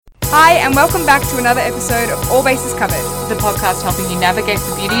Hi, and welcome back to another episode of All Bases Covered. The podcast helping you navigate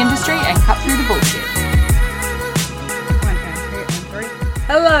the beauty industry and cut through the bullshit. 1, 2, 3.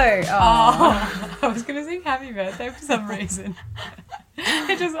 Hello. Oh, I was going to sing happy birthday for some reason.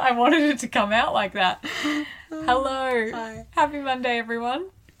 I wanted it to come out like that. Hello. Hi. Happy Monday, everyone.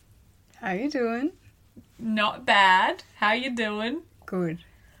 How you doing? Not bad. How you doing? Good.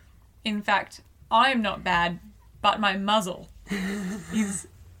 In fact, I'm not bad, but my muzzle is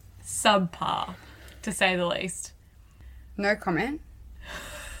subpar, to say the least. No comment.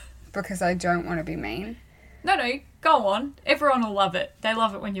 Because I don't want to be mean. No, go on. Everyone will love it. They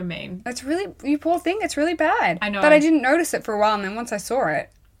love it when you're mean. It's really, you poor thing, it's really bad. I know. But I didn't notice it for a while, and then once I saw it.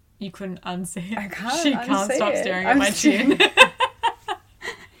 You couldn't unsee it. I can't She can't unsee stop it. staring at my chin.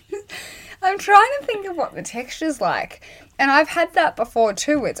 I'm trying to think of what the texture's like. And I've had that before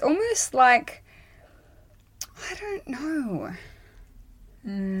too. It's almost like, I don't know.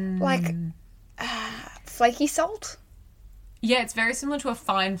 Like flaky salt? Yeah, it's very similar to a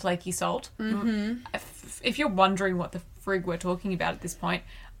fine flaky salt. Mm-hmm. If you're wondering what the frig we're talking about at this point,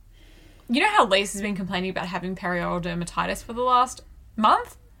 you know how Lisa's been complaining about having perioral dermatitis for the last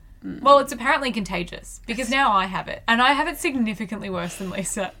month? Well, it's apparently contagious because now I have it. And I have it significantly worse than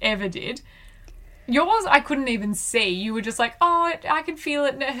Lisa ever did. Yours, I couldn't even see. You were just like, oh, I can feel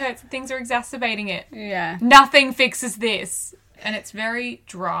it and it hurts. Things are exacerbating it. Yeah. Nothing fixes this. And it's very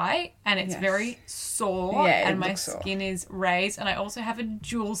dry and it's Yes. very sore. Yeah, it and my looks sore. skin is raised. And I also have a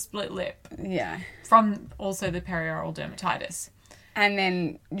dual split lip Yeah. from also the perioral dermatitis. And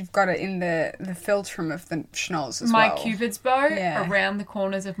then you've got it in the philtrum of the schnoz as My well. Cupid's bow Yeah. around the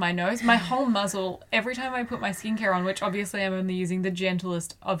corners of my nose. My whole muzzle, every time I put my skincare on, which obviously I'm only using the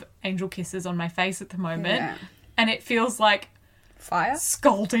gentlest of angel kisses on my face at the moment. Yeah. And it feels like Fire?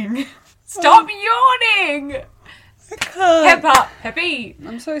 scalding. Stop yawning! Pep up, peppy.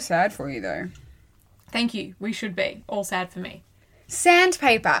 I'm so sad for you though. Thank you. We should be. All sad for me.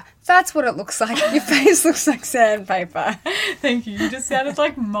 Sandpaper. That's what it looks like. Your face looks like sandpaper. Thank you. You just sounded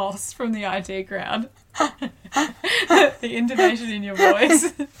like Moss from the IT crowd. The intonation in your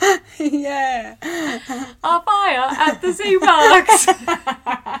voice. Yeah. A fire at the sea parks.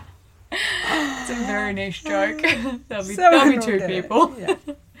 It's a very niche joke. There'll be Someone will two get it. people. Yeah.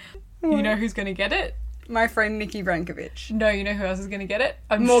 You know who's going to get it? My friend Nikki Brankovic. No, you know who else is going to get it?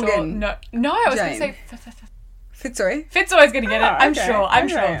 I'm Morgan. sure. No, I was going to Jane. say Fitzroy. Fitzroy's going to get it. Oh, I'm okay, sure. I'm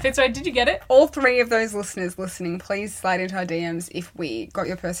okay. sure. Fitzroy, did you get it? All three of those listeners listening, please slide into our DMs if we got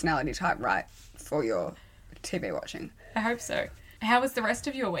your personality type right for your TV watching. I hope so. How was the rest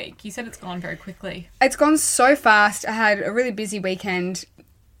of your week? You said it's gone very quickly. It's gone so fast. I had a really busy weekend.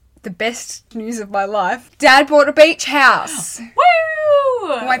 The best news of my life. Dad bought a beach house. Woo!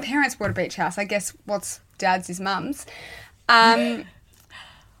 Well, my parents bought a beach house. I guess what's Dad's is Mum's. The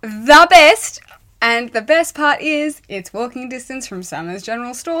best. And the best part is it's walking distance from Summers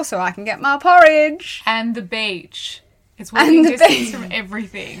General Store so I can get my porridge. And the beach. It's walking the distance beach. from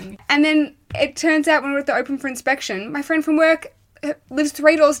everything. And then it turns out when we were at the open for inspection, my friend from work lives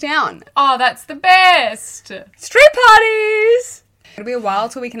 3 doors down. Oh, that's the best. Street parties! It'll be a while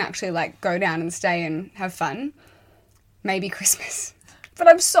till we can actually go down and stay and have fun. Maybe Christmas. But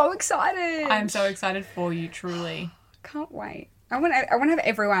I'm so excited. I'm so excited for you, truly. Can't wait. I want to have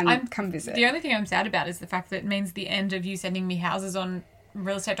everyone come visit. The only thing I'm sad about is the fact that it means the end of you sending me houses on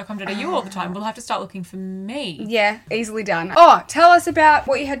realestate.com.au all the time. We'll have to start looking for me. Yeah, easily done. Oh, tell us about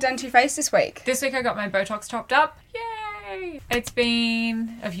what you had done to your face this week. This week I got my Botox topped up. Yay! It's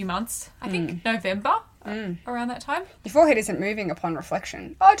been a few months. I think November, around that time. Your forehead isn't moving upon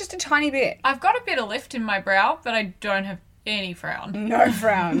reflection. Oh, just a tiny bit. I've got a bit of lift in my brow, but I don't have any frown. No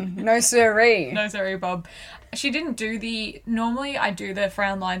frown. No siree. No, sorry, Bob. She didn't do normally I do the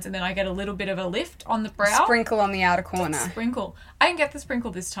frown lines and then I get a little bit of a lift on the brow. Sprinkle on the outer corner. Sprinkle. I didn't get the sprinkle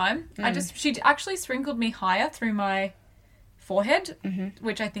this time. She actually sprinkled me higher through my forehead,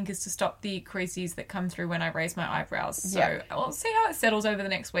 which I think is to stop the creases that come through when I raise my eyebrows. So Yeah. I'll see how it settles over the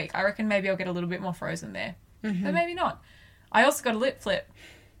next week. I reckon maybe I'll get a little bit more frozen there. But maybe not. I also got a lip flip,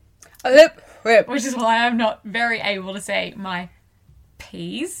 A lip whip. which is why I'm not very able to say my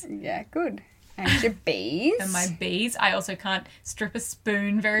P's. Yeah, good. And your bees. And my B's. I also can't strip a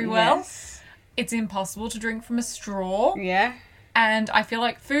spoon very well. Yes. It's impossible to drink from a straw. Yeah. And I feel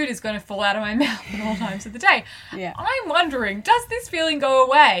like food is going to fall out of my mouth at all times of the day. Yeah. I'm wondering, does this feeling go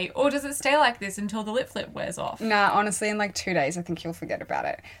away? Or does it stay like this until the lip flip wears off? Nah, honestly, in 2 days, I think you'll forget about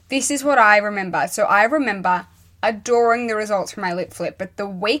it. This is what I remember. So I remember adoring the results from my lip flip, but the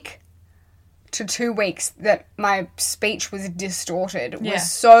week to 2 weeks that my speech was distorted Yeah.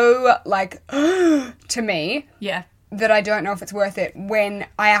 was so, to me, Yeah. that I don't know if it's worth it when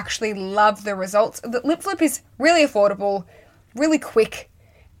I actually love the results. The lip flip is really affordable, really quick.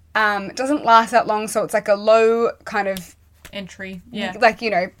 It doesn't last that long, so it's like a low kind of entry. Yeah. Like,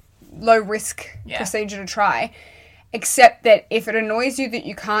 low risk procedure to try. Except that if it annoys you that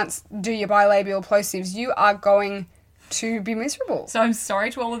you can't do your bilabial plosives, you are going to be miserable. So I'm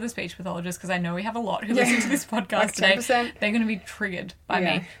sorry to all of the speech pathologists, because I know we have a lot who listen to this podcast Like today. 10%. They're going to be triggered by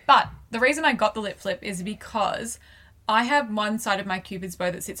me. But the reason I got the lip flip is because I have one side of my Cupid's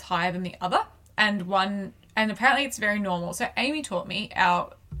bow that sits higher than the other, and apparently it's very normal. So Amy taught me,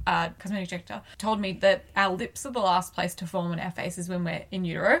 our cosmetic director, told me that our lips are the last place to form on our faces when we're in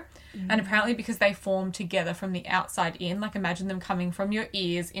utero. And apparently because they form together from the outside in, like imagine them coming from your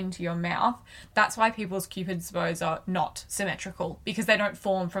ears into your mouth, that's why people's Cupid's bows are not symmetrical, because they don't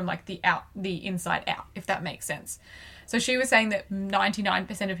form from like the inside out, if that makes sense. So she was saying that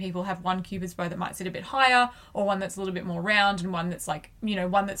 99% of people have one Cupid's bow that might sit a bit higher, or one that's a little bit more round, and one that's like,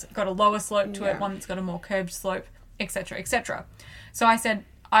 one that's got a lower slope to it, one that's got a more curved slope, etc., etc. So I said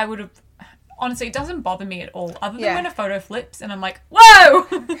I would have... Honestly, it doesn't bother me at all, other than when a photo flips and I'm like, whoa!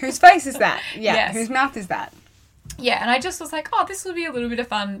 Whose face is that? Yeah. Yes. Whose mouth is that? Yeah, and I just was like, oh, this will be a little bit of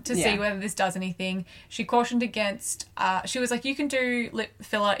fun to see whether this does anything. She cautioned against... she was like, you can do lip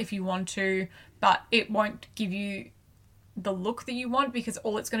filler if you want to, but it won't give you the look that you want, because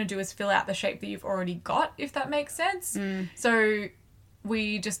all it's going to do is fill out the shape that you've already got, if that makes sense. So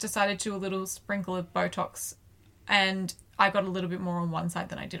we just decided to do a little sprinkle of Botox, and I got a little bit more on one side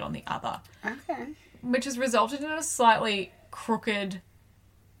than I did on the other. Okay. Which has resulted in a slightly crooked...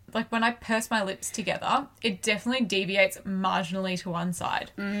 Like, when I purse my lips together, it definitely deviates marginally to one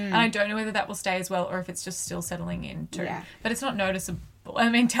side. And I don't know whether that will stay as well, or if it's just still settling in too. Yeah. But it's not noticeable. I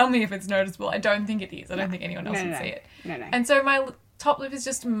mean, tell me if it's noticeable. I don't think it is. I don't think anyone else would see it. No. And so my top lip is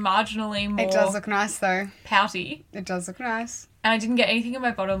just marginally more... It does look nice, though. ...pouty. It does look nice. And I didn't get anything on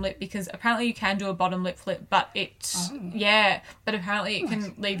my bottom lip, because apparently you can do a bottom lip flip, but it... Oh. Yeah, but apparently it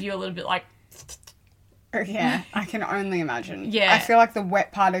can leave you a little bit like... Yeah, I can only imagine. Yeah. I feel like the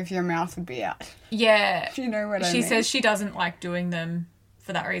wet part of your mouth would be out. Yeah. Do you know what I mean? She says she doesn't like doing them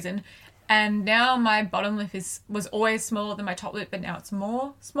for that reason. And now my bottom lip was always smaller than my top lip, but now it's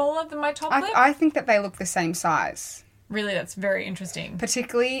smaller than my top lip. I think that they look the same size. Really, that's very interesting.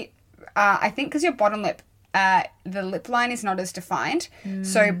 Particularly, I think because your bottom lip, the lip line is not as defined.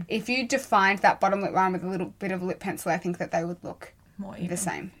 So if you defined that bottom lip line with a little bit of lip pencil, I think that they would look more even. The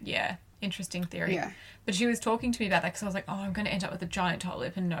same. Yeah. Interesting theory. Yeah. But she was talking to me about that, because I was like, oh, I'm going to end up with a giant top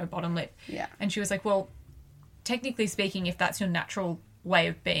lip and no bottom lip. Yeah. And she was like, well, technically speaking, if that's your natural way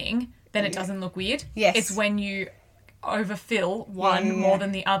of being, then it doesn't look weird. Yes. It's when you overfill one more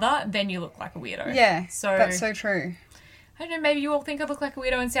than the other, then you look like a weirdo. Yeah. So that's so true. I don't know, maybe you all think I look like a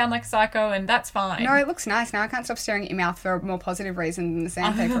weirdo and sound like a psycho, and that's fine. No, it looks nice. Now I can't stop staring at your mouth for a more positive reason than the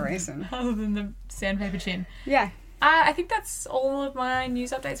sandpaper reason. Other than the sandpaper chin. Yeah. I think that's all of my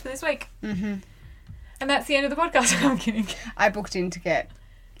news updates for this week. Mm-hmm. And that's the end of the podcast. I'm kidding. I booked in to get,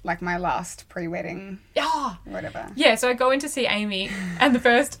 like, my last pre-wedding whatever. Yeah, so I go in to see Amy, and the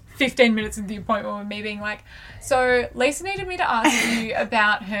first 15 minutes of the appointment with me being like, so Lisa needed me to ask you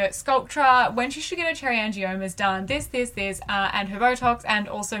about her Sculptra, when she should get her cherryangiomas done, this, and her Botox, and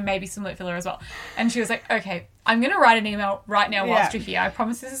also maybe some lip filler as well. And she was like, okay, I'm going to write an email right now whilst you're here. I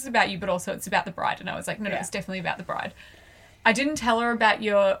promise this is about you, but also it's about the bride. And I was like, no, it's definitely about the bride. I didn't tell her about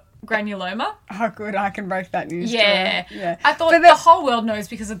your granuloma. Oh, good. I can break that news. Yeah. Yeah. I thought the whole world knows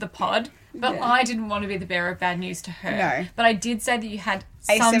because of the pod, but I didn't want to be the bearer of bad news to her. No. But I did say that you had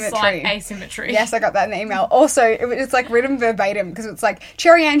some slight asymmetry. Yes, I got that in the email. Also, it's like written verbatim, because it's like,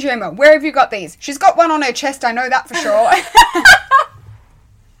 cherryangioma, where have you got these? She's got one on her chest, I know that for sure.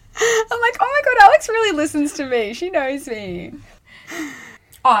 I'm like, oh my god, Alex really listens to me. She knows me.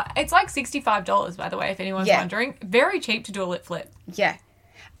 Oh, it's like $65, by the way, if anyone's wondering. Very cheap to do a lip flip. Yeah.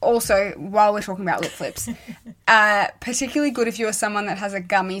 Also, while we're talking about lip flips, particularly good if you're someone that has a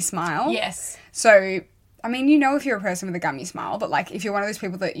gummy smile. Yes. So, I mean, if you're a person with a gummy smile, but, like, if you're one of those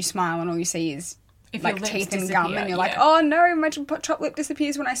people that you smile and all you see is, like, teeth and gum, and you're like, oh, no, my top lip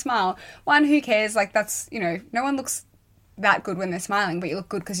disappears when I smile. One, who cares? Like, that's, no one looks that good when they're smiling, but you look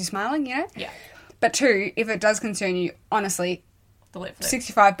good because you're smiling, Yeah. But two, if it does concern you, honestly, the lip flip.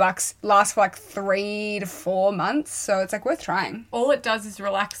 $65 lasts for like 3 to 4 months, so it's like worth trying. All it does is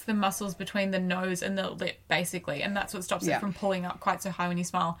relax the muscles between the nose and the lip, basically, and that's what stops it from pulling up quite so high when you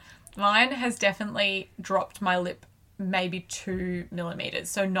smile. Mine has definitely dropped my lip maybe 2 millimeters,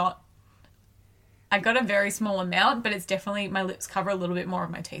 so not... I got a very small amount, but it's definitely... My lips cover a little bit more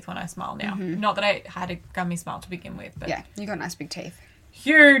of my teeth when I smile now. Mm-hmm. Not that I had a gummy smile to begin with, but... Yeah, you got nice big teeth.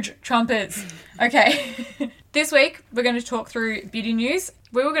 Huge trumpets. Okay. This week, we're going to talk through beauty news.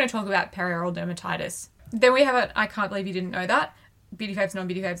 We were going to talk about perioral dermatitis. Then we have a, I can't believe you didn't know that, beauty faves,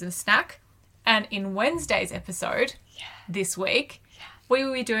 non-beauty faves, and a snack. And in Wednesday's episode, this week, we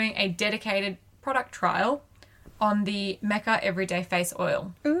will be doing a dedicated product trial on the Mecca Everyday Face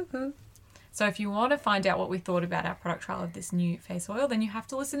Oil. Ooh. So if you want to find out what we thought about our product trial of this new face oil, then you have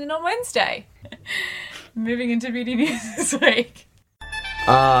to listen in on Wednesday. Moving into beauty news this week.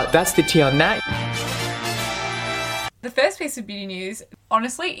 That's the tea on that. The first piece of beauty news,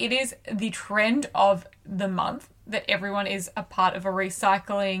 honestly, it is the trend of the month that everyone is a part of a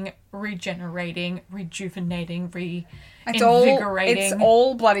recycling, regenerating, rejuvenating, invigorating. It's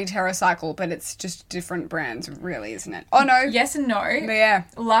all bloody TerraCycle, but it's just different brands, really, isn't it? Oh, no. Yes and no. But yeah.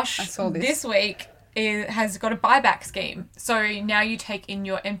 Lush I saw this week has got a buyback scheme. So now you take in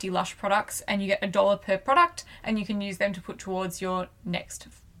your empty Lush products and you get $1 per product and you can use them to put towards your next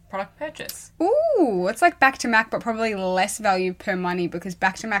product purchase. Ooh, it's like Back to Mac, but probably less value per money because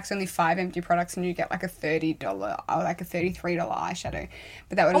Back to Mac's only 5 empty products and you get like a $30 or like a $33 eyeshadow.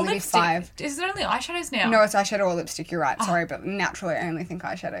 But that would only lipstick. be 5. Is it only eyeshadows now? No, it's eyeshadow or lipstick, you're right. Sorry, but naturally I only think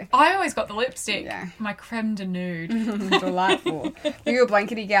eyeshadow. I always got the lipstick. Yeah. My creme de nude. Delightful. Were you a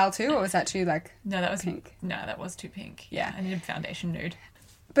blankety gal too, or was that too like No, that was pink? No, that was too pink. Yeah. I needed foundation nude.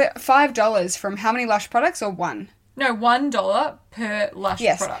 But $5 from how many Lush products or one? No, $1 per Lush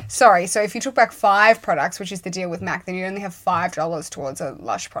Yes. product. Sorry. So if you took back 5 products, which is the deal with MAC, then you only have $5 towards a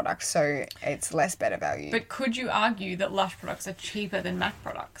Lush product. So it's less better value. But could you argue that Lush products are cheaper than MAC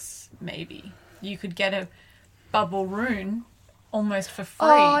products? Maybe. You could get a Bubble Rune almost for free.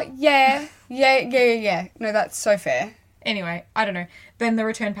 Oh, yeah. Yeah. No, that's so fair. Anyway, I don't know. Then the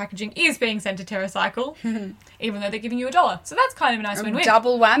return packaging is being sent to TerraCycle, even though they're giving you $1. So that's kind of a nice win-win.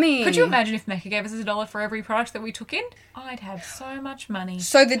 Double whammy. Could you imagine if Mecca gave us $1 for every product that we took in? I'd have so much money.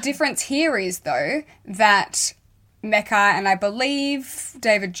 So the difference here is, though, that Mecca and I believe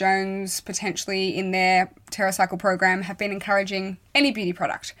David Jones potentially in their TerraCycle program have been encouraging any beauty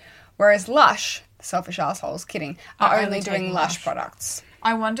product, whereas Lush, selfish assholes, kidding, are only doing taking Lush Lush. products.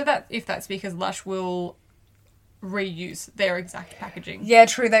 I wonder if that's because Lush will reuse their exact packaging. Yeah,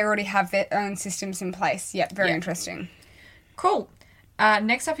 true. They already have their own systems in place. Yep, very interesting. Cool.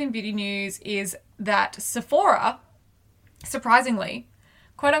 Next up in beauty news is that Sephora, surprisingly,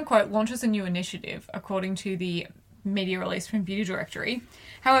 quote unquote, launches a new initiative, according to the media release from Beauty Directory.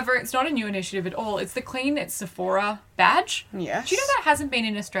 However, it's not a new initiative at all. It's the Clean at Sephora badge. Yes. Do you know that hasn't been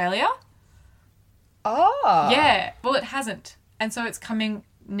in Australia? Oh. Yeah. Well, it hasn't. And so it's coming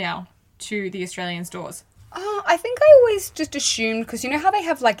now to the Australian stores. Oh, I think I always just assumed, because you know how they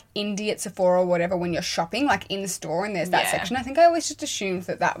have like indie at Sephora or whatever when you're shopping, like in store, and there's that Yeah. section. I think I always just assumed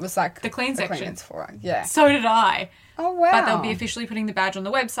that was like The clean section. at Sephora. Yeah. So did I. Oh, wow. But they'll be officially putting the badge on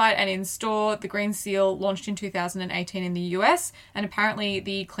the website and in store. The Green Seal launched in 2018 in the US, and apparently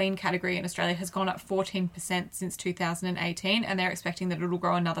the clean category in Australia has gone up 14% since 2018, and they're expecting that it'll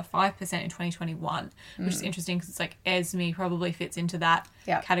grow another 5% in 2021, which is interesting because it's like Esme probably fits into that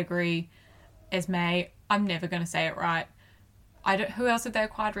category. Esme, I'm never going to say it right. Who else have they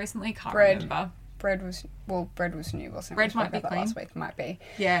acquired recently? Can't remember. Bread was new, wasn't it? Bread We spoke might be about that clean. last week. Might be.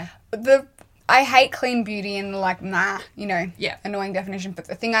 Yeah. I hate clean beauty and like, Yeah. annoying definition. But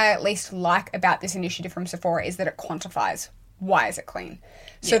the thing I at least like about this initiative from Sephora is that it quantifies why is it clean.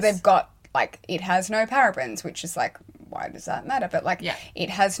 So Yes. they've got like, it has no parabens, which is like, why does that matter? But like, Yeah. it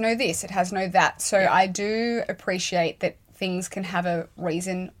has no this, it has no that. So I do appreciate that things can have a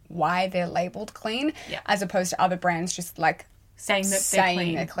reason why they're labelled clean, as opposed to other brands just like Saying that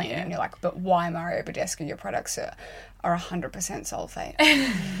saying they're clean. Yeah. And you're like, but why, Mario Badescu, your products are 100% sulfate?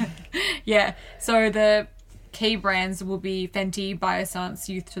 Yeah. So the key brands will be Fenty, Biossance,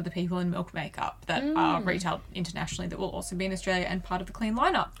 Youth to the People, and Milk Makeup that are retailed internationally that will also be in Australia and part of the clean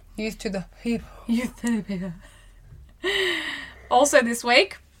lineup. Youth to the people. Youth to the People. Also this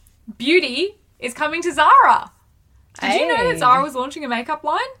week, beauty is coming to Zara. Did you know Hey. that Zara was launching a makeup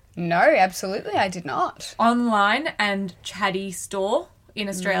line? No, absolutely, I did not. Online and chatty store in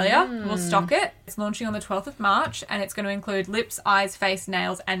Australia will stock it. It's launching on the 12th of March and it's going to include lips, eyes, face,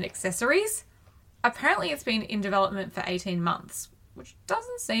 nails and accessories. Apparently it's been in development for 18 months, which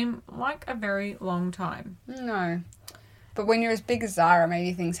doesn't seem like a very long time. No. But when you're as big as Zara,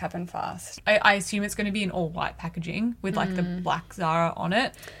 maybe things happen fast. I assume it's going to be in all white packaging with like the black Zara on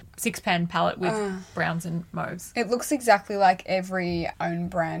it. 6-pan palette with browns and mauves. It looks exactly like every own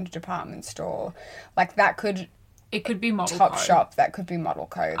brand department store. Like that could It could be Model Co. Topshop, that could be Model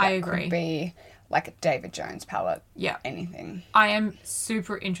Co. That I agree. could be like a David Jones palette. Yeah. Anything. I am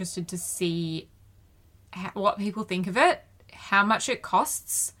super interested to see what people think of it, how much it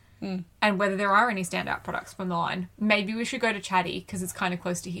costs, and whether there are any standout products from the line. Maybe we should go to Chatty because it's kind of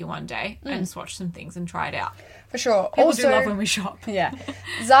close to here one day and swatch some things and try it out. For sure. People Also, do love when we shop. yeah.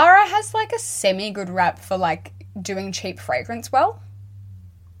 Zara has like a semi-good rap for like doing cheap fragrance well.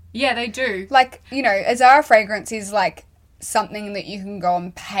 Yeah, they do. Like, you know, a Zara fragrance is like something that you can go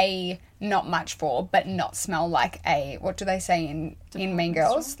and pay not much for, but not smell like a, what do they say in Mean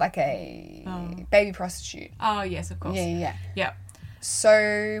Girls? Like a baby prostitute. Oh, yes, of course. Yeah. Yeah.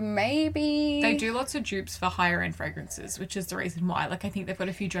 So maybe... They do lots of dupes for higher end fragrances, which is the reason why. Like, I think they've got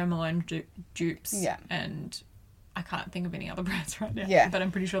a few Jo Malone dupes. Yeah. And I can't think of any other brands right now. Yeah. But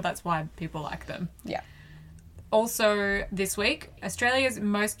I'm pretty sure that's why people like them. Yeah. Also, this week, Australia's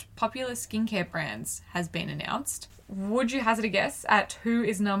most popular skincare brands has been announced. Would you hazard a guess at who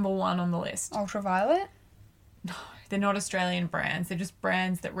is number one on the list? Ultraviolet? No, they're not Australian brands. They're just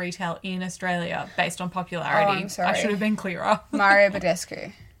brands that retail in Australia based on popularity. Oh, I'm sorry. I should have been clearer. Mario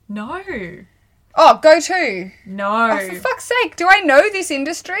Badescu. No. Oh, Go To. No. Oh, for fuck's sake. Do I know this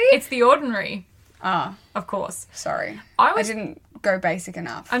industry? It's The Ordinary, Ah, of course. sorry. I didn't go basic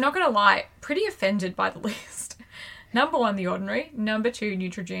enough. I'm not going to lie, pretty offended by the list. Number 1, The Ordinary. Number 2,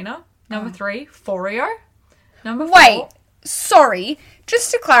 Neutrogena. Number 3, Foreo. Number 4... Wait, sorry.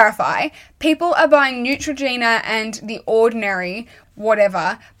 Just to clarify, people are buying Neutrogena and The Ordinary,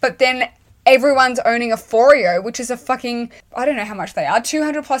 whatever, but then everyone's owning a Foreo, which is a fucking, I don't know how much they are,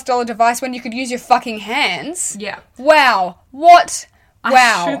 $200+ device when you could use your fucking hands. Yeah. Wow. What?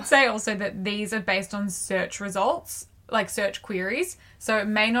 Wow. I should say also that these are based on search results, like search queries, so it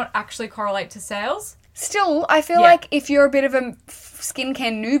may not actually correlate to sales. Still, I feel Yeah. like if you're a bit of a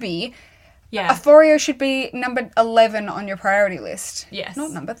skincare newbie, Yeah. a Foreo should be number 11 on your priority list. Yes.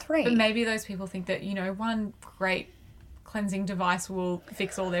 Not number 3. But maybe those people think that, you know, one great cleansing device will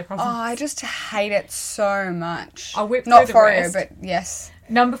fix all their problems. Oh, I just hate it so much. I'll whip Not through the Foreo, rest. but yes.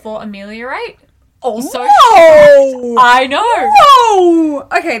 Number 4, Ameliorate. Also, Whoa! I know. Whoa!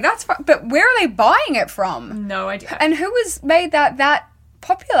 Okay, that's but where are they buying it from? No idea. And who has made that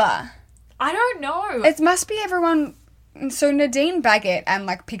popular? I don't know. It must be everyone. So Nadine Baggett and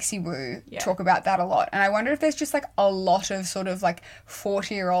like Pixie Woo talk about that a lot, and I wonder if there's just like a lot of sort of like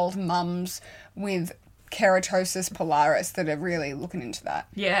 40-year-old mums with keratosis pilaris that are really looking into that.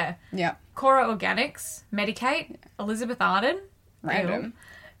 Yeah. Yeah, Cora Organics, Medicate, Elizabeth Arden, random.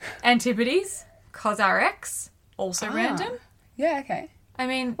 Ew. Antipodes, CosRx, also random. Yeah, okay. I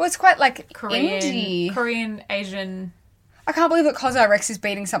mean, Well, it's quite like indie. Korean, Asian, I can't believe that CosRx is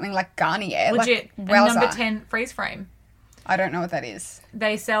beating something like Garnier. legit. Like, And wowza. number 10, Freeze Frame. I don't know what that is.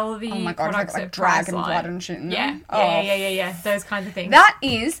 They sell the Oh my god, products like at dragon Priceline. blood and shit in Yeah. them. Oh. Yeah. Those kinds of things. That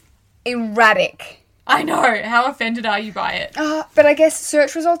is erratic. I know. How offended are you by it? But I guess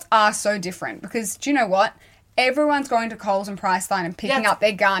search results are so different because do you know what? Everyone's going to Coles and Priceline and picking Yes. up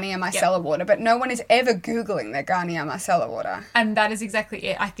their Garnier micellar water, but no one is ever Googling their Garnier micellar water. And that is exactly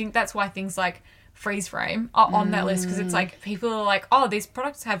it. I think that's why things like Freeze Frame are on that list because it's like people are like, oh, these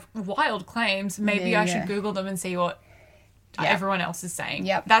products have wild claims. Maybe I should Google them and see what everyone else is saying.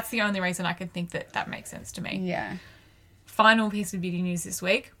 Yep. That's the only reason I can think that makes sense to me. Yeah. Final piece of beauty news this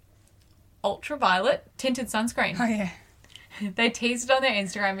week. Ultraviolet tinted sunscreen. Oh, yeah. They teased it on their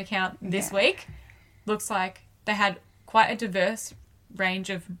Instagram account this week. Looks like they had quite a diverse range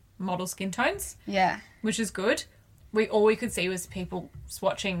of model skin tones, Yeah. which is good. All we could see was people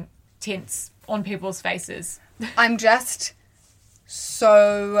swatching tints on people's faces. I'm just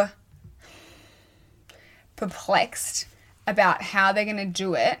so perplexed about how they're going to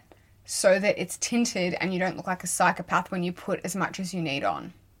do it so that it's tinted and you don't look like a psychopath when you put as much as you need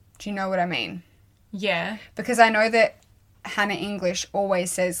on. Do you know what I mean? Yeah. Because I know that Hannah English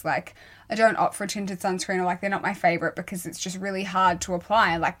always says, like, I don't opt for a tinted sunscreen, or, like, they're not my favourite because it's just really hard to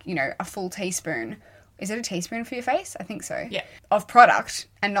apply, like, you know, a full teaspoon. Is it a teaspoon for your face? I think so. Yeah. Of product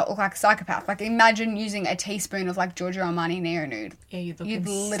and not look like a psychopath. Like, imagine using a teaspoon of, like, Giorgio Armani Neo Nude. Yeah, you'd look You'd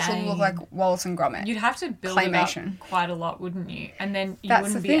insane. literally look like Wallace and Gromit. You'd have to build it Claymation. up quite a lot, wouldn't you? And then you That's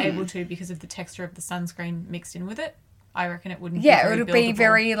wouldn't the be thing. able to because of the texture of the sunscreen mixed in with it. I reckon it wouldn't Yeah, be it very would be buildable.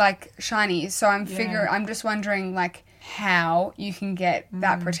 very, like, shiny. So I'm just wondering, like, how you can get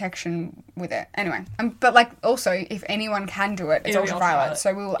that protection with it. Anyway, but, like, also, if anyone can do it, it's It'll be ultraviolet. ultraviolet.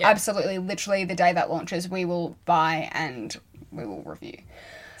 So we will Yeah. absolutely, literally, the day that launches, we will buy and we will review.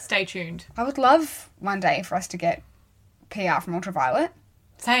 Stay tuned. I would love one day for us to get PR from Ultraviolet.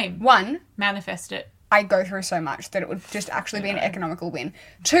 Same. One, Manifest it. I go through so much that it would just actually be an economical win.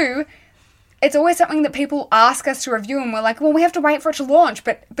 Two, it's always something that people ask us to review and we're like, well, we have to wait for it to launch.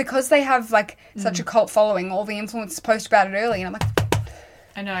 But because they have, like, such a cult following, all the influencers post about it early. And I'm like,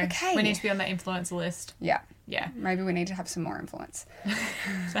 I know. Okay. We need to be on that influencer list. yeah. Yeah, Maybe we need to have some more influence.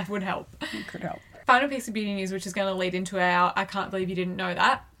 that would help. It could help. Final piece of beauty news, which is going to lead into our I can't believe you didn't know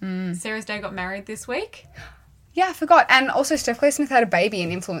that. Sarah's Day got married this week. Yeah, I forgot. And also Steph Claire Smith had a baby in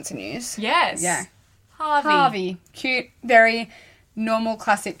influencer news. Yes. Yeah. Harvey. Cute, very normal,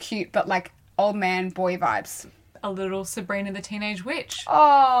 classic cute, but like old man, boy vibes. A little Sabrina the Teenage Witch.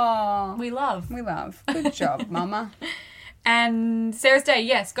 Oh, We love. Good job, mama. And Sarah's Day,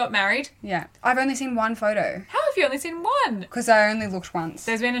 yes, got married. Yeah. I've only seen one photo How have you only seen one? because I only looked once.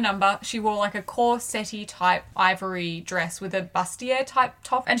 There's been a number. She wore like a corset-y type ivory dress with a bustier type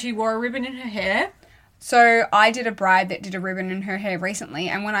top, and she wore a ribbon in her hair. So I did a bride that did a ribbon in her hair recently,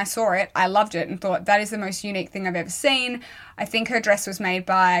 and when I saw it, I loved it and thought that is the most unique thing I've ever seen. I think her dress was made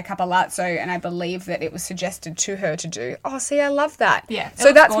by Capalazzo, and I believe that it was suggested to her to do. Oh, see, I love that. Yeah, it So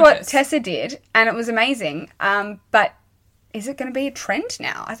looks that's what gorgeous. Tessa did, and it was amazing. But is it going to be a trend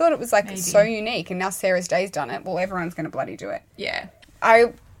now? I thought it was like Maybe. so unique, and now Sarah's Day's done it. Well, everyone's going to bloody do it. Yeah.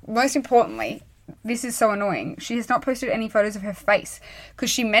 Most importantly, this is so annoying. She has not posted any photos of her face because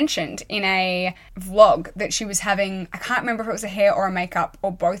she mentioned in a vlog that she was having, I can't remember if it was a hair or a makeup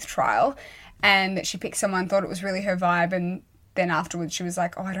or both trial, and that she picked someone, thought it was really her vibe, and then afterwards she was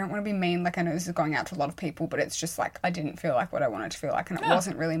like, oh, I don't want to be mean. Like, I know this is going out to a lot of people, but it's just like, I didn't feel like what I wanted to feel like, and it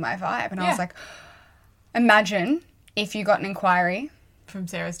wasn't really my vibe. And I was like, imagine if you got an inquiry, From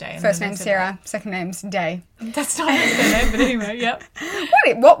Sarah's Day. and first then they name said Sarah, second name's Day. that. That's not her surname, but anyway, yep.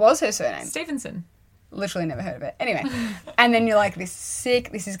 What was her surname? Stevenson. Literally never heard of it. Anyway, and then you're like, this is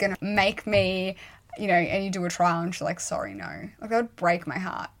sick, this is going to make me, and you do a trial and she's like, sorry, no. Like, that would break my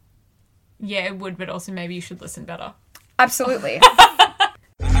heart. Yeah, it would, but also maybe you should listen better. Absolutely.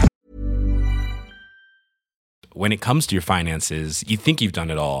 When it comes to your finances, you think you've done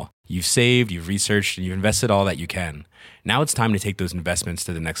it all. You've saved, you've researched, and you've invested all that you can. Now it's time to take those investments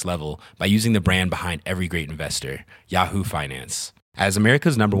to the next level by using the brand behind every great investor, Yahoo Finance. As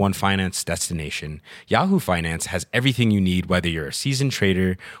America's #1 finance destination, Yahoo Finance has everything you need, whether you're a seasoned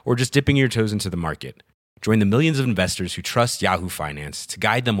trader or just dipping your toes into the market. Join the millions of investors who trust Yahoo Finance to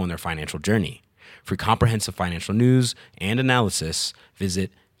guide them on their financial journey. For comprehensive financial news and analysis,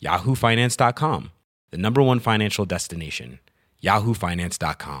 visit yahoofinance.com, the #1 financial destination,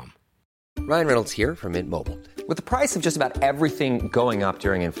 yahoofinance.com. Ryan Reynolds here from Mint Mobile. With the price of just about everything going up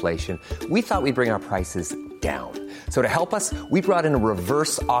during inflation, we thought we'd bring our prices down. So to help us, we brought in a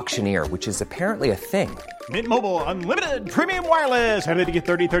reverse auctioneer, which is apparently a thing. Mint Mobile Unlimited Premium Wireless. How to get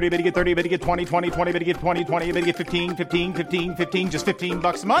 30, 30, bit to get 30, bit to get 20, 20, 20, bit to get 20, 20, bit to get 15, 15, 15, 15, just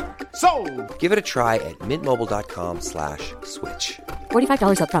 $15 a month? Sold! Give it a try at mintmobile.com/switch.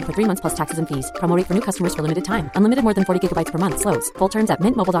 $45 up front for 3 months plus taxes and fees. Promo rate for new customers for limited time. Unlimited more than 40 gigabytes per month. Slows full terms at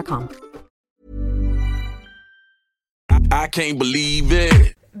mintmobile.com. I can't believe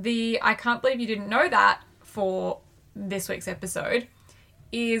it. The I can't believe you didn't know that for this week's episode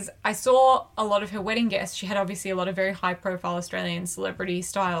is I saw a lot of her wedding guests. She had obviously a lot of very high-profile Australian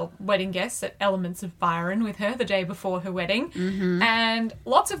celebrity-style wedding guests at Elements of Byron with her the day before her wedding. And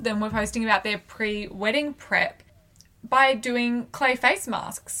lots of them were posting about their pre-wedding prep by doing clay face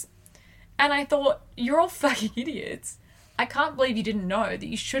masks. And I thought, you're all fucking idiots. I can't believe you didn't know that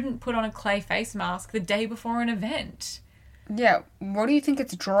you shouldn't put on a clay face mask the day before an event. Yeah, what do you think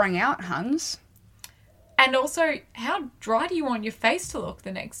it's drawing out, Hans? And also, how dry do you want your face to look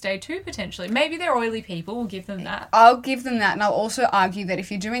the next day too, potentially? Maybe they're oily people, we'll give them that. I'll give them that, and I'll also argue that if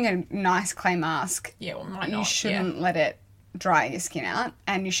you're doing a nice clay mask, Yeah, well, might you not. shouldn't let it dry your skin out,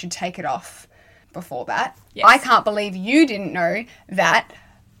 and you should take it off before that. Yes. I can't believe you didn't know that.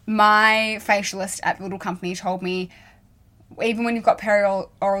 My facialist at the little company told me, even when you've got perioral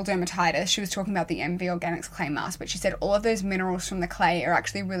dermatitis, she was talking about the MV Organics clay mask, but she said all of those minerals from the clay are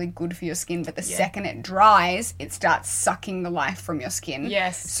actually really good for your skin, but the second it dries, it starts sucking the life from your skin.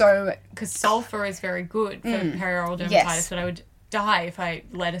 Yes. So, Because sulfur is very good for perioral dermatitis, Yes. but I would die if I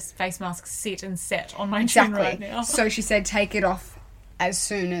let a face mask sit and set on my chin right now. So she said take it off as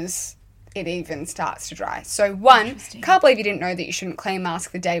soon as it even starts to dry. So one, can't believe you didn't know that you shouldn't clay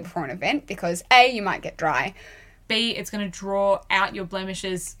mask the day before an event because A, you might get dry. B, it's going to draw out your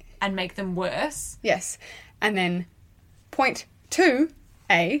blemishes and make them worse. Yes. And then point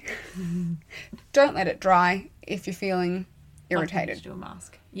 2A, don't let it dry if you're feeling irritated. To do a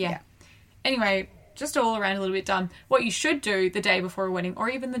mask. Yeah. Anyway, just all around a little bit done. What you should do the day before a wedding or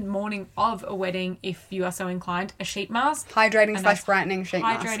even the morning of a wedding, if you are so inclined, a sheet mask. Hydrating A / nice brightening sheet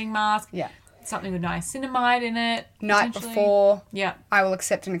mask. Hydrating mask. Yeah. Something with niacinamide in it. Night potentially. before, Yeah. I will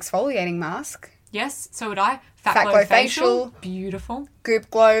accept an exfoliating mask. Yes, so would I. Fat Glow Facial. Beautiful. Goop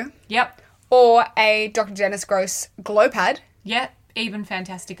Glow. Yep. Or a Dr. Dennis Gross Glow Pad. Yep. Even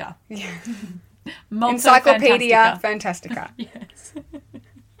Fantastica. Yeah. Malta Encyclopedia Fantastica. Fantastica. Yes.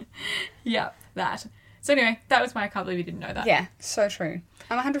 Yeah, that. So anyway, that was my I can't believe you didn't know that. Yeah, so true.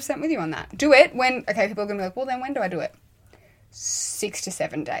 I'm 100% with you on that. Do it when... Okay, people are going to be like, well, then when do I do it? 6 to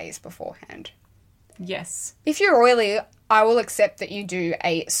 7 days beforehand. Yes. If you're oily, I will accept that you do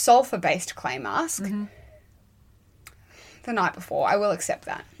a sulfur-based clay mask the night before. I will accept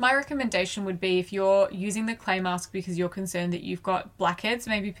that. My recommendation would be if you're using the clay mask because you're concerned that you've got blackheads,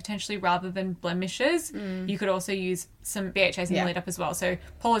 maybe potentially rather than blemishes, you could also use some BHAs in the lead up as well. So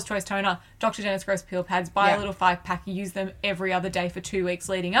Paula's Choice Toner, Dr. Dennis Gross Peel Pads, buy a little 5-pack, you use them every other day for 2 weeks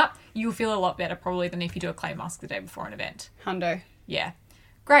leading up. You'll feel a lot better probably than if you do a clay mask the day before an event. Hundo. Yeah.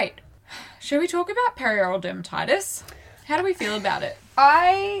 Great. Shall we talk about perioral dermatitis? How do we feel about it?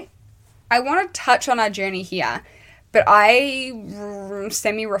 I want to touch on our journey here, but I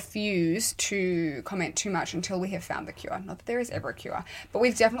semi-refuse to comment too much until we have found the cure. Not that there is ever a cure, but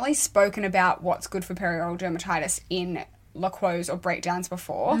we've definitely spoken about what's good for perioral dermatitis in La Quos or breakdowns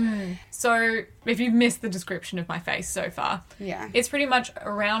before. So if you've missed the description of my face so far, it's pretty much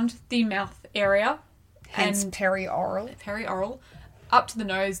around the mouth area. Hence and perioral. Up to the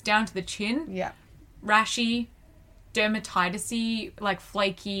nose, down to the chin. Yeah. Rashy, dermatitis-y, like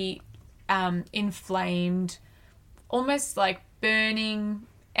flaky, inflamed, almost like burning,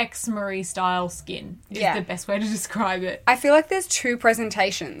 eczema-y style skin is the best way to describe it. I feel like there's 2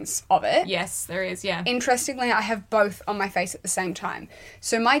 presentations of it. Yes, there is, yeah. Interestingly, I have both on my face at the same time.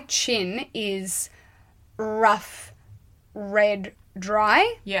 So my chin is rough, red,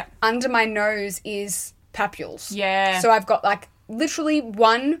 dry. Yeah. Under my nose is papules. Yeah. So I've got like literally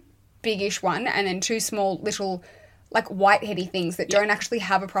one biggish one and then 2 small little like whiteheady things that don't actually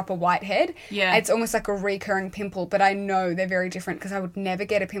have a proper whitehead. Yeah. It's almost like a recurring pimple, but I know they're very different because I would never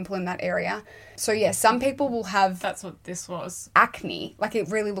get a pimple in that area. So yeah, some people will have... That's what this was. Acne. Like it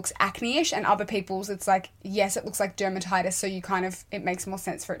really looks acne-ish, and other people's it's like, yes, it looks like dermatitis, so you kind of... It makes more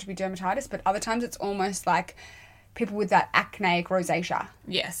sense for it to be dermatitis, but other times it's almost like people with that acneic rosacea.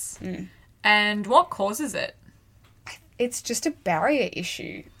 Yes. And what causes it? It's just a barrier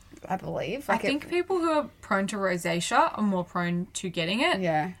issue, I believe. I think people who are prone to rosacea are more prone to getting it.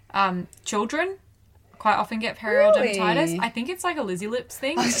 Yeah. Children quite often get perioral Really? dermatitis. I think it's like a Lizzie lips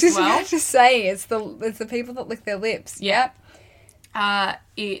thing I was as just well. about to say, it's the people that lick their lips. Yeah.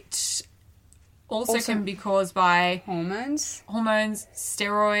 It also can be caused by Hormones.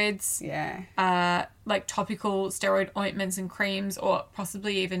 steroids, Yeah. like topical steroid ointments and creams, or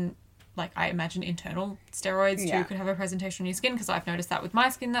possibly even, like, I imagine internal steroids Yeah. too could have a presentation on your skin, because I've noticed that with my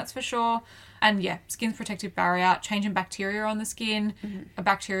skin, that's for sure. And yeah, skin's protective barrier, change in bacteria on the skin, a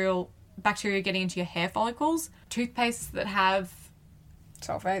bacteria getting into your hair follicles, toothpastes that have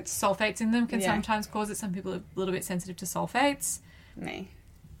sulfates in them can sometimes cause it. Some people are a little bit sensitive to sulfates. Me.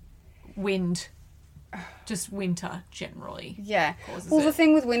 Wind. Just winter generally. Yeah. Causes Well, it. the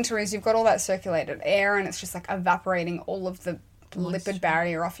thing with winter is you've got all that circulated air and it's just like evaporating all of the lipid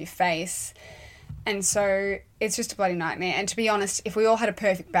barrier off your face. And so it's just a bloody nightmare. And to be honest, if we all had a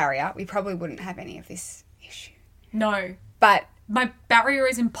perfect barrier, we probably wouldn't have any of this issue. No. But My barrier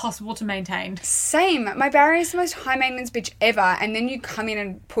is impossible to maintain. same. My barrier is the most high maintenance bitch ever. And then you come in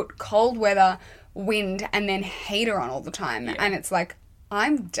and put cold weather, wind, and then heater on all the time. Yeah. And it's like,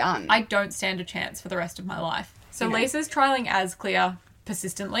 I'm done. I don't stand a chance for the rest of my life. So Lisa's trialing As Clear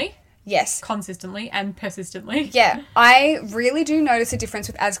persistently, Yes. consistently, and persistently. Yeah, I really do notice a difference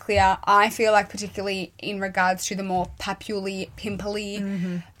with As Clear. I feel like particularly in regards to the more papuly, pimply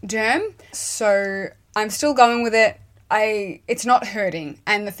derm. So I'm still going with it. It's not hurting.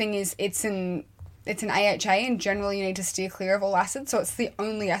 And the thing is, it's an AHA, and generally you need to steer clear of all acids. So it's the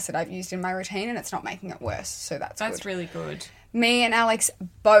only acid I've used in my routine, and it's not making it worse. So that's good. really good. Me and Alex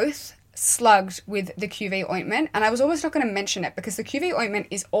both slugged with the QV ointment, and I was almost not going to mention it because the QV ointment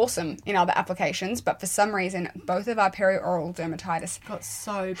is awesome in other applications, but for some reason both of our perioral dermatitis Got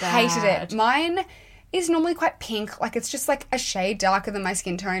so bad. hated it. Mine is normally quite pink, like it's just like a shade darker than my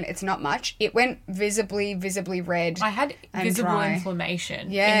skin tone. It's not much. It went visibly red. I had and visible dry. inflammation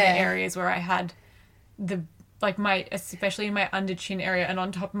in Yeah. the areas where I had especially in my under chin area and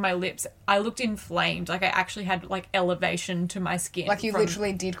on top of my lips, I looked inflamed. Like I actually had like elevation to my skin. Like you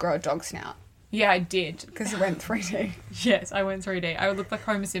literally did grow a dog snout Yeah, I did. because it went 3D. Yes, I went 3D. I would look like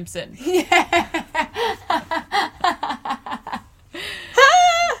Homer Simpson.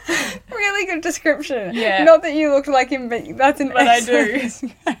 Really good description. Yeah. Not that you looked like him, but that's an But I do.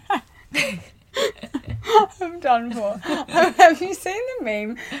 I'm done for. Have you seen the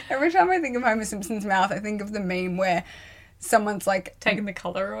meme? Every time I think of Homer Simpson's mouth, I think of the meme where someone's like, Taking the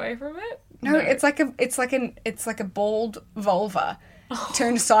colour away from it? no, it's like a bald vulva,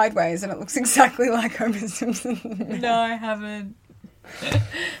 turned sideways and it looks exactly like Homer Simpson. No, I haven't.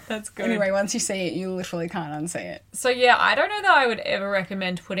 That's good. Anyway, once you see it, you literally can't unsee it. So yeah, I don't know that I would ever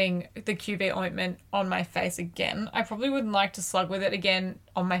recommend putting the QV ointment on my face again. I probably wouldn't like to slug with it again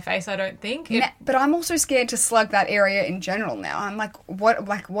on my face, I don't think. But I'm also scared to slug that area in general now. I'm like, what?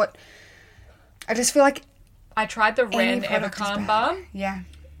 I just feel like I tried the Ren product is Evercalm bad. balm. Yeah.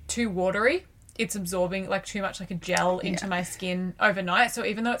 Too watery. It's absorbing like too much like a gel into my skin overnight. So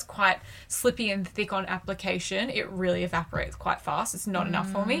even though it's quite slippy and thick on application, it really evaporates quite fast. It's not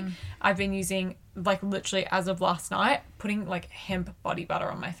enough for me. I've been using, like literally as of last night, putting like hemp body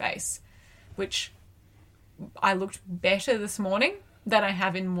butter on my face, which I looked better this morning than I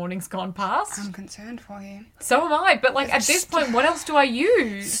have in mornings gone past. I'm concerned for you. So am I. But like at this point, what else do I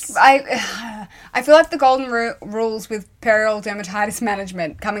use? I feel like the golden rules with perioral dermatitis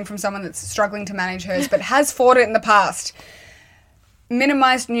management, coming from someone that's struggling to manage hers but has fought it in the past.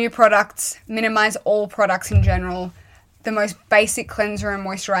 Minimize new products, minimize all products in general. The most basic cleanser and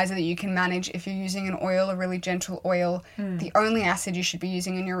moisturizer that you can manage, if you're using an oil, a really gentle oil, the only acid you should be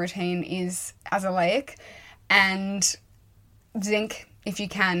using in your routine is azelaic, and zinc if you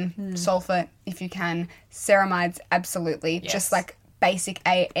can, sulfur if you can, ceramides absolutely, Yes. just like basic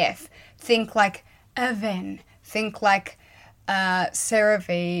AF. Think like Aven, think like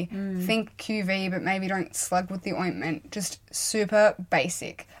CeraVe, think QV, but maybe don't slug with the ointment. Just super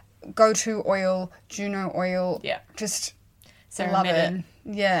basic. Go-to oil, Juno oil, Yeah. just Sarah love it. Medin,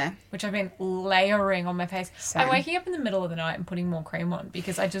 Yeah. which I've been layering on my face. Same. I'm waking up in the middle of the night and putting more cream on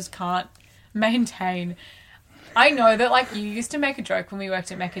because I just can't maintain. I know that, like, you used to make a joke when we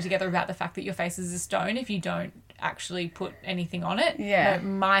worked at Mecca together about the fact that your face is a stone if you don't actually put anything on it. Yeah. No,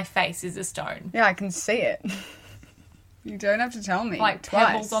 my face is a stone. Yeah, I can see it. You don't have to tell me. Like, twice.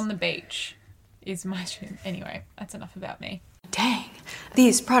 pebbles on the beach is my... Anyway, that's enough about me. Dang,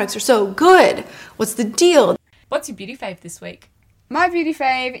 these products are so good. What's the deal? What's your beauty fave this week? My beauty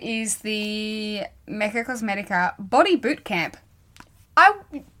fave is the Mecca Cosmetica Body Boot Camp.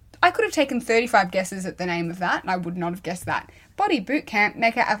 I could have taken 35 guesses at the name of that, and I would not have guessed that. Body Boot Camp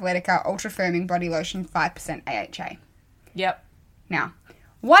Mecca Athletica Ultra Firming Body Lotion 5% AHA. Yep. Now,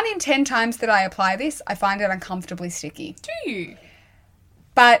 1 in 10 times that I apply this, I find it uncomfortably sticky. Do you?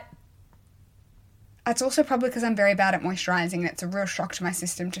 But it's also probably because I'm very bad at moisturising, and it's a real shock to my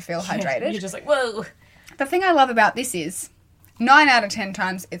system to feel hydrated. You're just like, whoa. The thing I love about this is 9 out of 10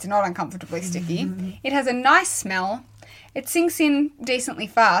 times it's not uncomfortably sticky. It has a nice smell. It sinks in decently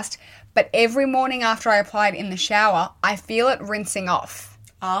fast, but every morning after I apply it in the shower, I feel it rinsing off.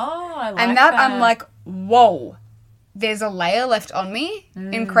 Oh, I like And that I'm like, whoa, there's a layer left on me.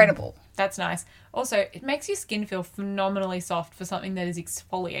 Incredible. That's nice. Also, it makes your skin feel phenomenally soft for something that is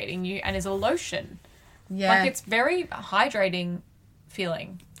exfoliating you and is a lotion. Yeah. Like, it's very hydrating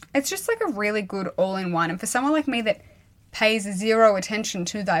feeling. It's just like a really good all-in-one. And for someone like me that pays zero attention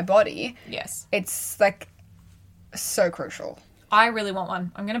to thy body, Yes. it's like so crucial. I really want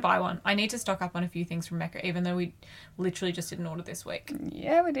one. I'm going to buy one. I need to stock up on a few things from Mecca, even though we literally just did an order this week.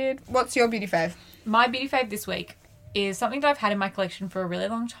 Yeah, we did. What's your beauty fave? My beauty fave this week is something that I've had in my collection for a really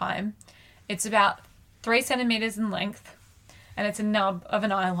long time. It's about 3 centimeters in length, and it's a nub of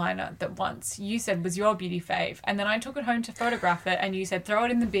an eyeliner that once you said was your beauty fave, and then I took it home to photograph it, and you said, throw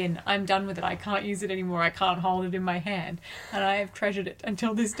it in the bin. I'm done with it. I can't use it anymore. I can't hold it in my hand. And I have treasured it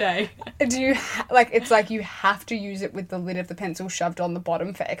until this day. Do you, it's like you have to use it with the lid of the pencil shoved on the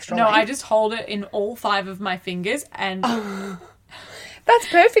bottom for extra No, length? I just hold it in all 5 of my fingers, and That's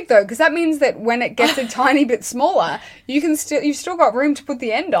perfect though, because that means that when it gets a tiny bit smaller, you've still got room to put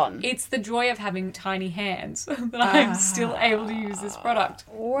the end on. it's the joy of having tiny hands that I'm still able to use this product.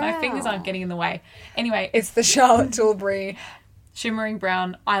 My fingers aren't getting in the way. Anyway, It's the Charlotte Tilbury, shimmering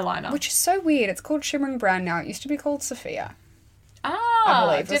brown eyeliner. which is so weird. It's called Shimmering Brown now. It used to be called Sophia, I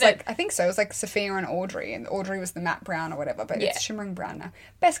believe. It was did it? I think so. It was like Sophia and Audrey, and Audrey was the matte brown or whatever, but Yeah. it's Shimmering Brown now.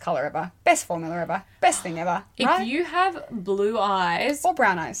 Best colour ever. Best formula ever. Best thing ever. If right? you have blue eyes Or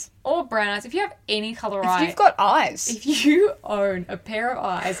brown eyes. or brown eyes, if you have any colour If eye, you've got eyes. if you own a pair of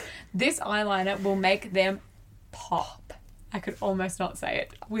eyes, this eyeliner will make them pop. I could almost not say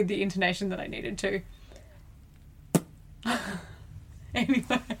it with the intonation that I needed to.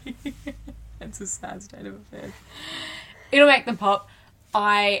 Anyway, it's a sad state of affairs. It'll make them pop.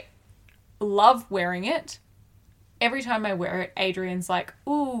 I love wearing it. Every time I wear it, Adrian's like,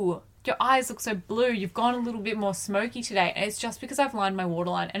 ooh, your eyes look so blue. You've gone a little bit more smoky today. And it's just because I've lined my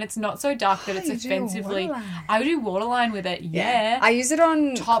waterline. And it's not so dark that it's you do offensively... waterline. I do waterline with it, yeah. I use it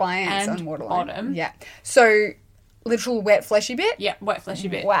on Top clients and on waterline. bottom. Yeah. So, literal wet fleshy bit? Yeah, wet fleshy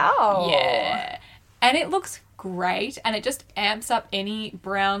bit. Wow. Yeah. And it looks great, and it just amps up any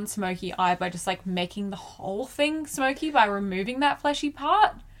brown smoky eye by just like making the whole thing smoky by removing that fleshy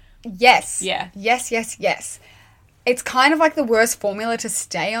part. Yes. Yeah. Yes. It's kind of like the worst formula to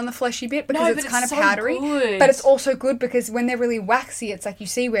stay on the fleshy bit because No, it's but kind it's of so powdery. good. But it's also good because when they're really waxy, it's like you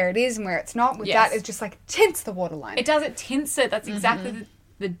see where it is and where it's not. With Yes. that, it's just like tints the waterline. It does, it tints it. That's exactly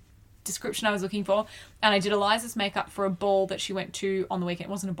the description I was looking for. And I did Eliza's makeup for a ball that she went to on the weekend.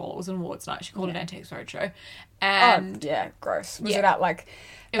 It wasn't a ball, it was an awards night. She called it Antiques Roadshow. And yeah, gross. Was Yeah. it at like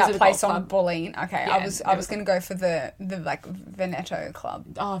It was that at a place golf on club. Bulleen? Okay, Yeah, I was gonna go for the like Veneto Club.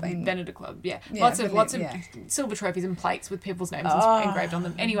 Oh, thing. Veneto Club, yeah. Yeah, Lots of yeah. silver trophies and plates with people's names Oh, engraved on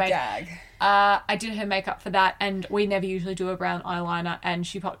them. Anyway, gag. I did her makeup for that, and we never usually do a brown eyeliner, and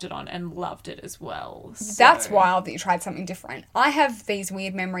she popped it on and loved it as well. So- That's wild that you tried something different. I have these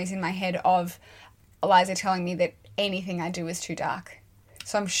weird memories in my head of Eliza telling me that anything I do is too dark.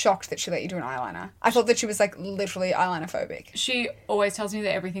 So I'm shocked that she let you do an eyeliner. I thought that she was like literally eyeliner phobic. She always tells me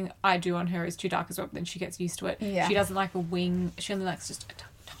that everything I do on her is too dark as well, but then she gets used to it. Yeah. She doesn't like a wing. She only likes just a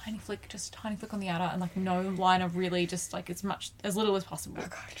tiny flick on the outer, and like no liner, really, just like as little as possible. Oh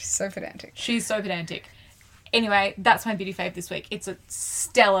god, she's so pedantic. She's so pedantic. Anyway, that's my beauty fave this week. It's a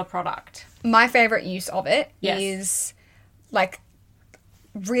stellar product. My favourite use of it Yes. is like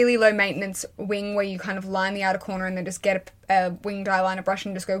really low maintenance wing where you kind of line the outer corner and then just get a winged eyeliner brush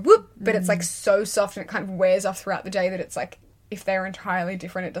and just go whoop, but it's like so soft and it kind of wears off throughout the day that it's like if they're entirely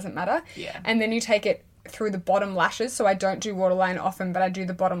different it doesn't matter. Yeah. And then you take it through the bottom lashes, so I don't do waterline often but I do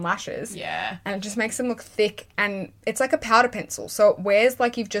the bottom lashes. Yeah. And it just makes them look thick and it's like a powder pencil, so it wears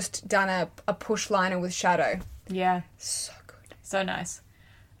like you've just done a push liner with shadow. Yeah. So good. So nice.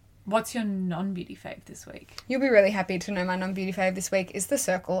 What's your non-beauty fave this week? You'll be really happy to know my non-beauty fave this week is The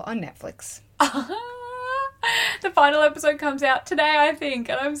Circle on Netflix. The final episode comes out today, I think,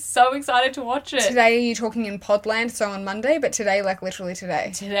 and I'm so excited to watch it. Today you're talking in Podland, so on Monday, but today, like literally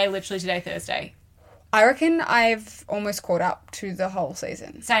today. Today, Thursday. I reckon I've almost caught up to the whole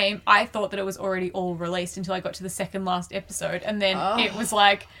season. Same. I thought that it was already all released until I got to the second last episode, and then it was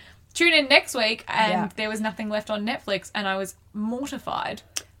like, tune in next week, and there was nothing left on Netflix, and I was mortified.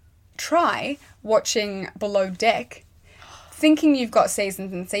 Try watching Below Deck, thinking you've got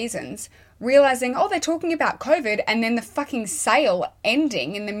seasons and seasons, realising, oh, they're talking about COVID, and then the fucking sale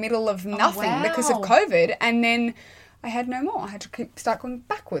ending in the middle of nothing because of wow. COVID, and then I had no more. I had to start going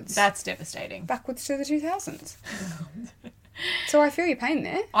backwards. That's devastating. Backwards to the 2000s. So I feel your pain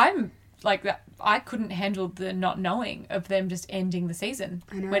there. I'm like that. I couldn't handle the not knowing of them just ending the season.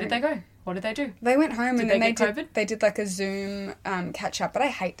 I know. Where did they go? What did they do? They went home and Did then they they get did, COVID? they did like a Zoom catch up, but I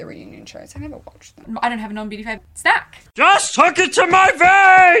hate the reunion shows. I never watched them. I don't have a non-beauty fave. Snack. Just hook it to my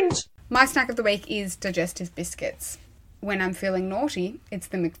veins! My snack of the week is digestive biscuits. When I'm feeling naughty, it's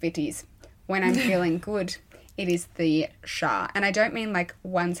the McVitie's. When I'm feeling good, it is the Shah. And I don't mean like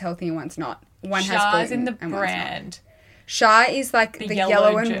one's healthy and one's not. One has Shah's gluten in the and one's not. brand. Shah is like the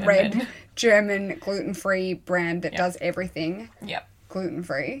yellow and German. red German gluten-free brand that does everything Yep.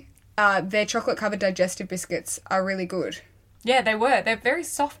 gluten-free. Their chocolate-covered digestive biscuits are really good. Yeah, they were. They're very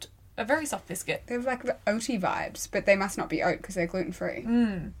soft. A very soft biscuit. They have like the oaty vibes, but they must not be oat because they're gluten-free.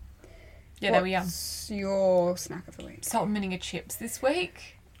 Yeah, they were yum. What's your snack of the week? Salt and vinegar chips this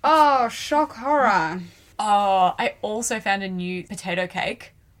week. Oh, shock horror. Oh, I also found a new potato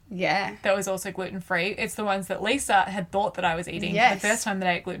cake Yeah. that was also gluten-free. It's the ones that Lisa had thought that I was eating Yes. the first time that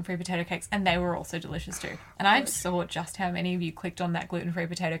I ate gluten-free potato cakes, and they were also delicious too. And I saw just how many of you clicked on that gluten-free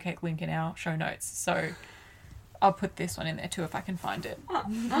potato cake link in our show notes, so I'll put this one in there too if I can find it.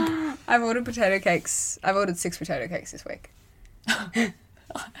 I've ordered potato cakes. I've ordered 6 potato cakes this week.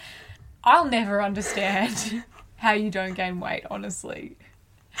 I'll never understand how you don't gain weight, honestly.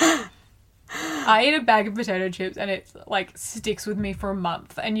 I eat a bag of potato chips and it like sticks with me for a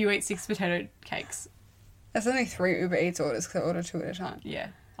month, and you eat 6 potato cakes. That's only 3 Uber Eats orders because I order 2 at a time. Yeah.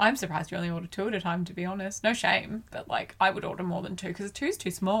 I'm surprised you only order 2 at a time, to be honest. No shame, but like I would order more than 2 because 2 is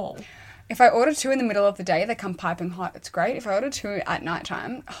too small. If I order 2 in the middle of the day, they come piping hot. It's great. If I order 2 at night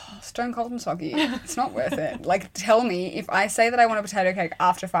time, stone cold and soggy. It's not worth it. Like, tell me, if I say that I want a potato cake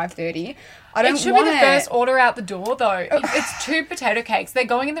after 5:30, I don't It should want be the first order out the door, though. It's 2 potato cakes. They're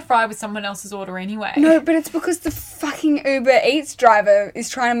going in the fryer with someone else's order anyway. No, but it's because the fucking Uber Eats driver is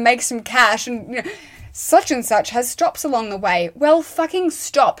trying to make some cash and, you know, such and such has stops along the way. Well, fucking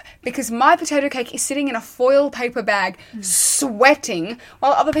stop, because my potato cake is sitting in a foil paper bag, sweating,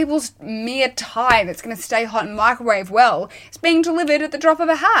 while other people's mere tie that's going to stay hot and microwave well is being delivered at the drop of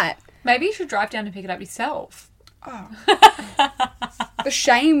a hat. Maybe you should drive down and pick it up yourself. The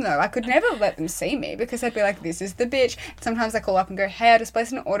shame, though. I could never let them see me because I'd be like, this is the bitch. Sometimes I call up and go, hey, I just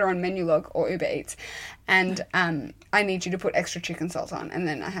placed an order on Menulog or Uber Eats and I need you to put extra chicken salt on. And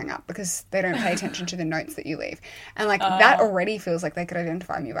then I hang up because they don't pay attention to the notes that you leave. And, like, that already feels like they could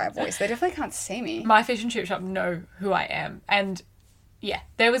identify me by a voice. They definitely can't see me. My fish and chip shop know who I am. And, yeah,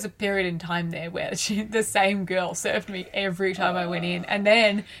 there was a period in time there where the same girl served me every time I went in. And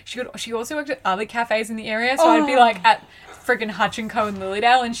then she also worked at other cafes in the area. So I'd be, like, at friggin' Hutch & Co. in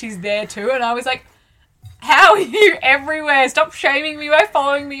Lilydale, and she's there too. And I was like, how are you everywhere? Stop shaming me by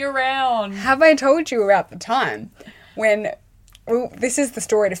following me around. Have I told you about the time when... Well, this is the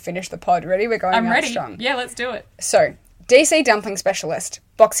story to finish the pod. Ready? We're going out strong. Yeah, let's do it. So, DC Dumpling Specialist,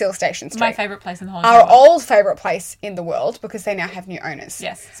 Box Hill Station Street. My favourite place in the whole Our world. old favourite place in the world because they now have new owners.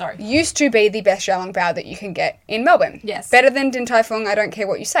 Yes, sorry. Used to be the best xiaolong bao that you can get in Melbourne. Yes. Better than Din Tai Fung, I don't care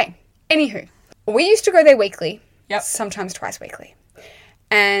what you say. Anywho, we used to go there weekly. Yep. Sometimes twice weekly.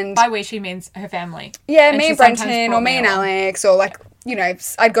 And by we, she means her family. yeah, And me she and sometimes Brenton brought or me and along. Alex or like, you know,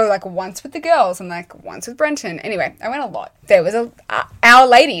 I'd go like once with the girls and like once with Brenton. Anyway, I went a lot. There was our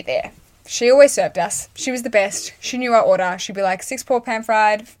lady there. She always served us. She was the best. She knew our order. She'd be like 6 pork pan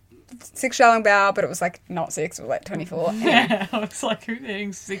fried, 6 xiaolong bao, but it was like not 6, it was like 24. Anyway. Yeah, I was like, who's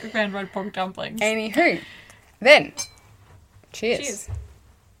eating secret pan fried pork dumplings? Anywho, then, cheers Cheers.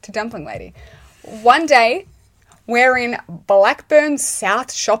 to Dumpling Lady. One day, we're in Blackburn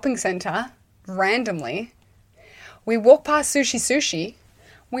South Shopping Centre, randomly. We walk past Sushi,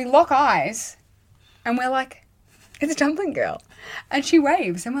 we lock eyes, and we're like, it's Dumpling Girl. And she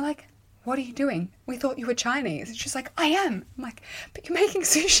waves, and we're like, what are you doing? We thought you were Chinese. And she's like, I am. I'm like, but you're making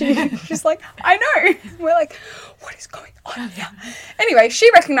sushi. She's like, I know. We're like, what is going on here? Anyway,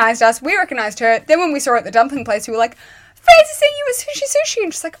 she recognised us. We recognised her. Then when we saw her at the dumpling place, we were like, fancy seeing you at Sushi.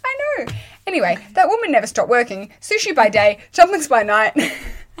 And she's like, I know. Anyway, that woman never stopped working. Sushi by day, dumplings by night.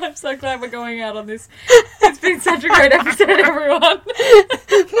 I'm so glad we're going out on this. It's been such a great episode, everyone.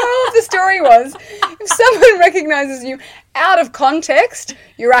 Moral of the story was, if someone recognises you out of context,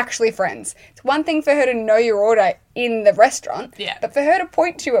 you're actually friends. It's one thing for her to know your order in the restaurant, but for her to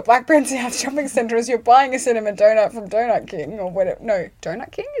point to you at Blackburn South Shopping Centre as you're buying a cinnamon donut from Donut King, or whatever. No,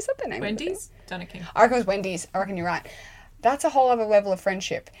 Donut King? Is that the name? Wendy's? Donut King. I reckon it was Wendy's. I reckon you're right. That's a whole other level of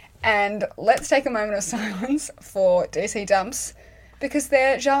friendship. And let's take a moment of silence for DC Dumps, because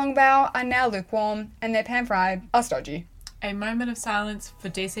their xiaolong bao are now lukewarm and their pan fried are stodgy. A moment of silence for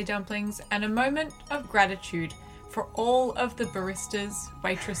DC Dumplings and a moment of gratitude for all of the baristas,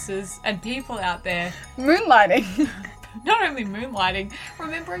 waitresses, and people out there. Moonlighting. Not only moonlighting,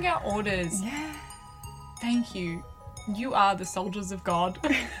 remembering our orders. Yeah. Thank you. You are the soldiers of God.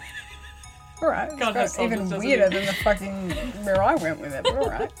 Alright. God, That's that even soldiers, doesn't weirder it? than the fucking where I went with it, but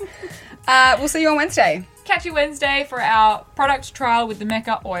alright. We'll see you on Wednesday. Catch you Wednesday for our product trial with the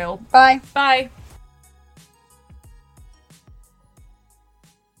Mecca oil. Bye. Bye.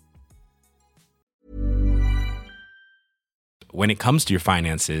 When it comes to your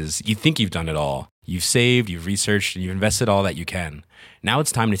finances, you think you've done it all. You've saved, you've researched, and you've invested all that you can. Now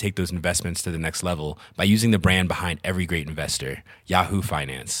it's time to take those investments to the next level by using the brand behind every great investor, Yahoo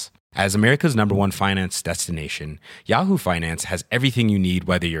Finance. As America's #1 finance destination, Yahoo Finance has everything you need,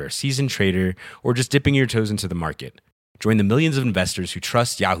 whether you're a seasoned trader or just dipping your toes into the market. Join the millions of investors who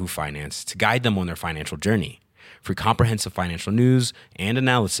trust Yahoo Finance to guide them on their financial journey. For comprehensive financial news and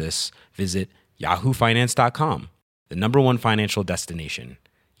analysis, visit yahoofinance.com. The #1 financial destination,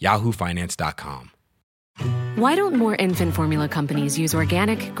 yahoofinance.com. Why don't more infant formula companies use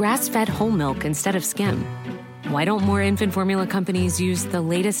organic, grass-fed whole milk instead of skim? Why don't more infant formula companies use the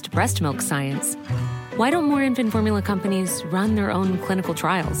latest breast milk science? Why don't more infant formula companies run their own clinical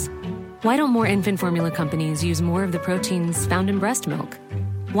trials? Why don't more infant formula companies use more of the proteins found in breast milk?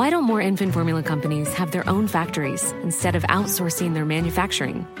 Why don't more infant formula companies have their own factories instead of outsourcing their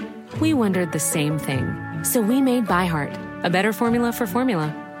manufacturing? We wondered the same thing. So we made ByHeart, a better formula for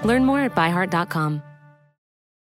formula. Learn more at byheart.com.